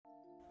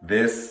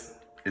This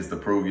is the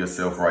Prove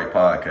Yourself Right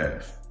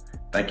podcast.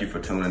 Thank you for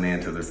tuning in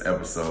to this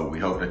episode. We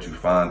hope that you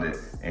find it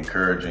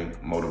encouraging,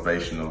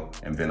 motivational,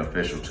 and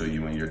beneficial to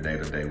you in your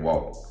day-to-day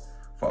walk.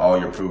 For all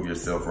your Prove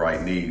Yourself Right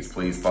needs,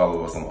 please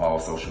follow us on all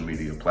social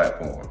media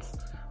platforms.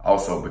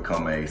 Also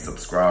become a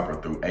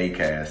subscriber through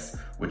Acast,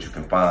 which you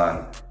can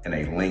find in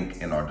a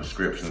link in our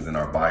descriptions and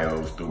our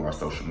bios through our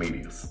social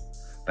medias.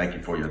 Thank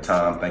you for your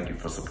time. Thank you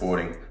for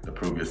supporting the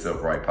Prove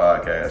Yourself Right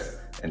podcast.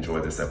 Enjoy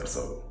this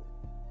episode.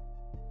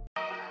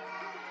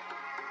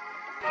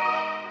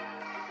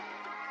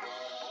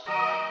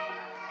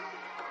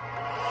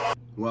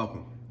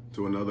 Welcome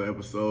to another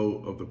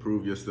episode of the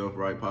Prove Yourself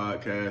Right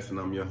podcast, and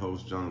I'm your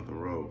host, Jonathan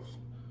Rose.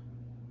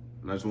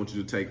 And I just want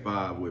you to take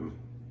 5 with me.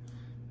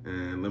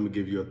 And let me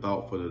give you a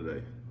thought for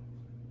today.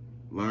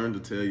 Learn to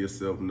tell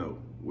yourself no.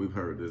 We've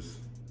heard this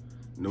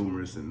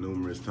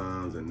numerous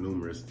times in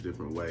numerous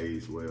different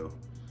ways. Well,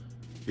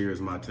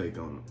 here's my take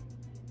on it.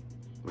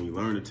 When you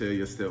learn to tell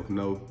yourself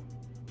no,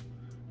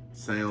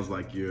 sounds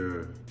like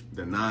you're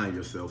denying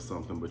yourself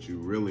something, but you're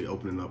really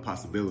opening up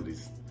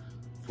possibilities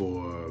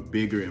for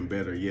bigger and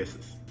better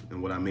yeses.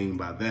 And what I mean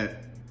by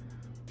that,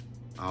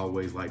 I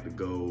always like to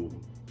go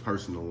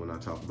personal when I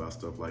talk about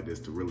stuff like this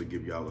to really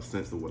give y'all a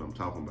sense of what I'm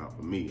talking about.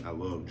 For me, I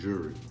love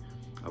jewelry.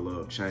 I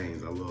love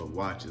chains. I love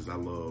watches. I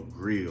love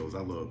grills.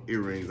 I love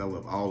earrings. I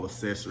love all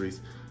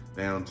accessories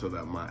down to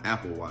my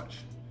Apple Watch.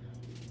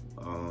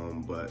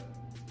 But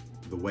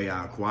the way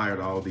I acquired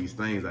all these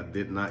things, I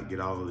did not get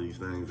all of these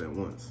things at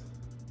once.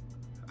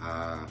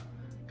 I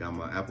got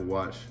my Apple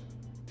Watch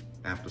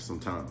after some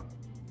time.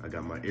 I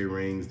got my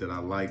earrings that I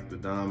like, the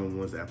diamond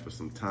ones, after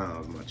some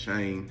time. My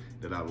chain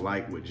that I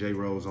like with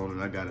J-Rose on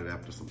it, I got it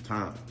after some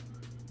time.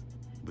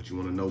 But you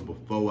want to know,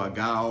 before I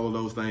got all of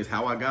those things,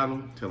 how I got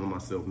them? Telling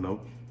myself no.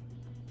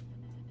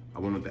 I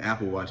wanted the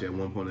Apple Watch at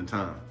one point in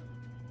time.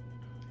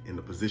 In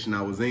the position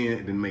I was in, it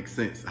didn't make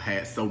sense. I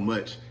had so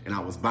much and I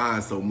was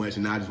buying so much,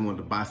 and I just wanted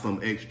to buy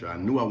something extra. I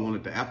knew I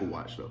wanted the Apple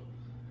Watch though.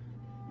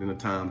 Then the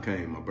time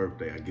came, my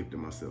birthday, I gifted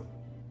myself.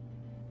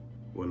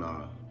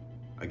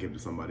 I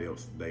gifted somebody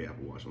else their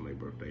Apple Watch on their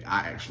birthday. I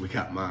actually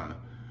got mine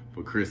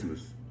for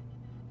Christmas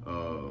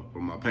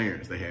from my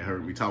parents. They had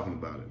heard me talking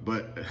about it.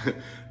 But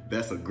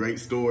that's a great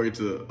story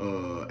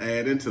to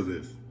add into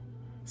this.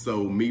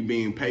 So me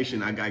being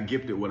patient, I got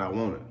gifted what I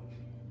wanted.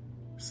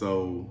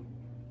 So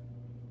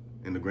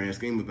in the grand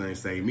scheme of things,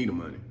 saved me the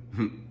money.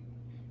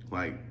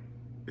 Like,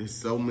 there's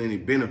so many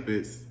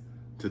benefits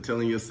to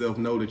telling yourself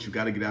no that you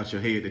got to get out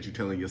your head that you're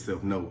telling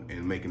yourself no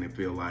and making it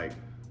feel like,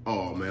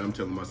 oh man, I'm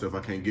telling myself I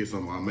can't get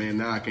something. Oh man,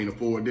 now I can't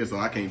afford this, or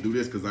I can't do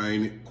this because I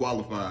ain't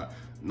qualified.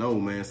 No,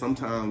 man,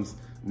 sometimes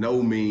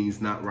no means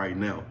not right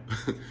now.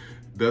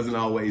 Doesn't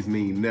always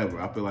mean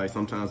never. I feel like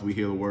sometimes we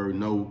hear the word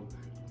no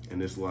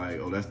and it's like,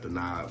 oh, that's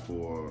denied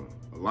for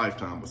a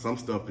lifetime. But some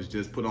stuff is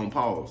just put on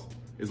pause.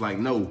 It's like,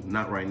 no,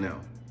 not right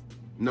now.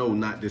 No,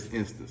 not this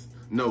instance.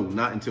 No,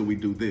 not until we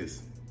do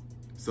this.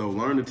 So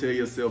learn to tell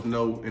yourself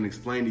no and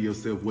explain to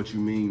yourself what you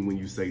mean when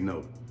you say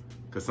no.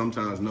 Because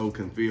sometimes no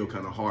can feel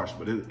kind of harsh,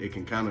 but it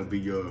can kind of be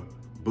your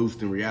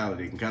boost in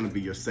reality. It can kind of be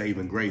your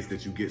saving grace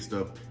that you get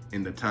stuff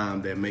in the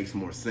time that makes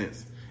more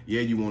sense. Yeah,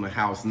 you want a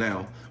house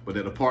now, but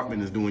that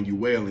apartment is doing you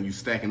well and you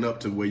stacking up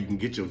to where you can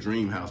get your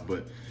dream house,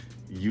 but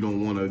you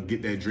don't want to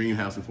get that dream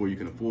house before you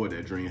can afford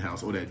that dream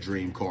house or that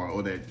dream car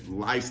or that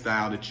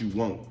lifestyle that you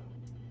want.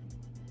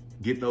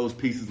 Get those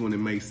pieces when it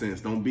makes sense.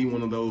 Don't be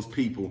one of those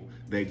people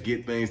that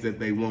get things that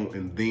they want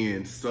and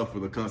then suffer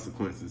the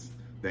consequences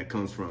that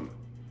comes from it.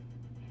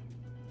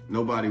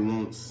 Nobody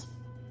wants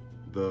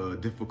the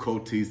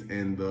difficulties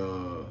and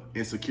the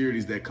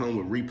insecurities that come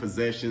with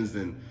repossessions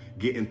and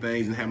getting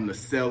things and having to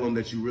sell them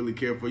that you really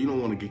care for. You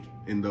don't want to get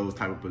in those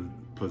type of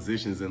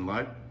positions in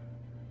life.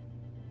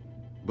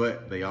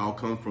 But they all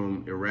come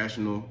from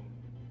irrational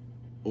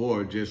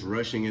or just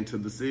rushing into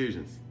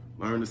decisions.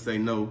 Learn to say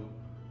no.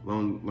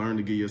 Learn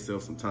to give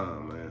yourself some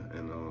time, man.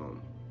 And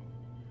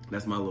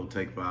that's my little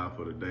take 5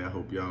 for today. I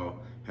hope y'all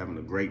having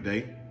a great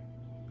day.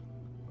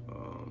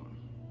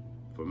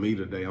 For me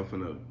today, I'm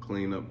finna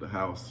clean up the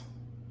house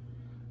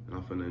and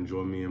I'm finna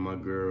enjoy me and my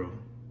girl.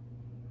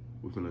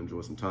 We're finna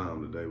enjoy some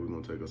time today. We're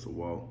gonna take us a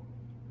walk,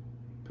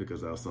 pick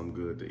us out something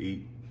good to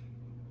eat,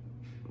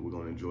 and we're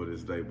gonna enjoy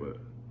this day. But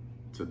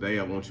today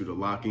I want you to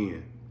lock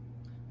in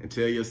and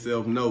tell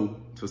yourself no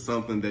to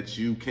something that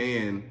you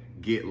can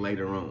get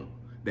later on,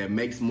 that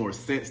makes more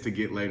sense to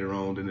get later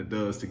on than it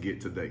does to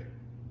get today.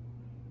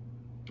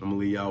 I'm gonna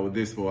leave y'all with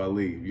this before I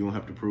leave. You don't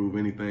have to prove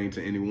anything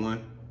to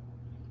anyone,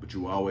 but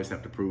you always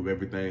have to prove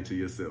everything to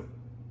yourself.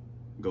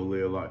 Go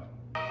live life.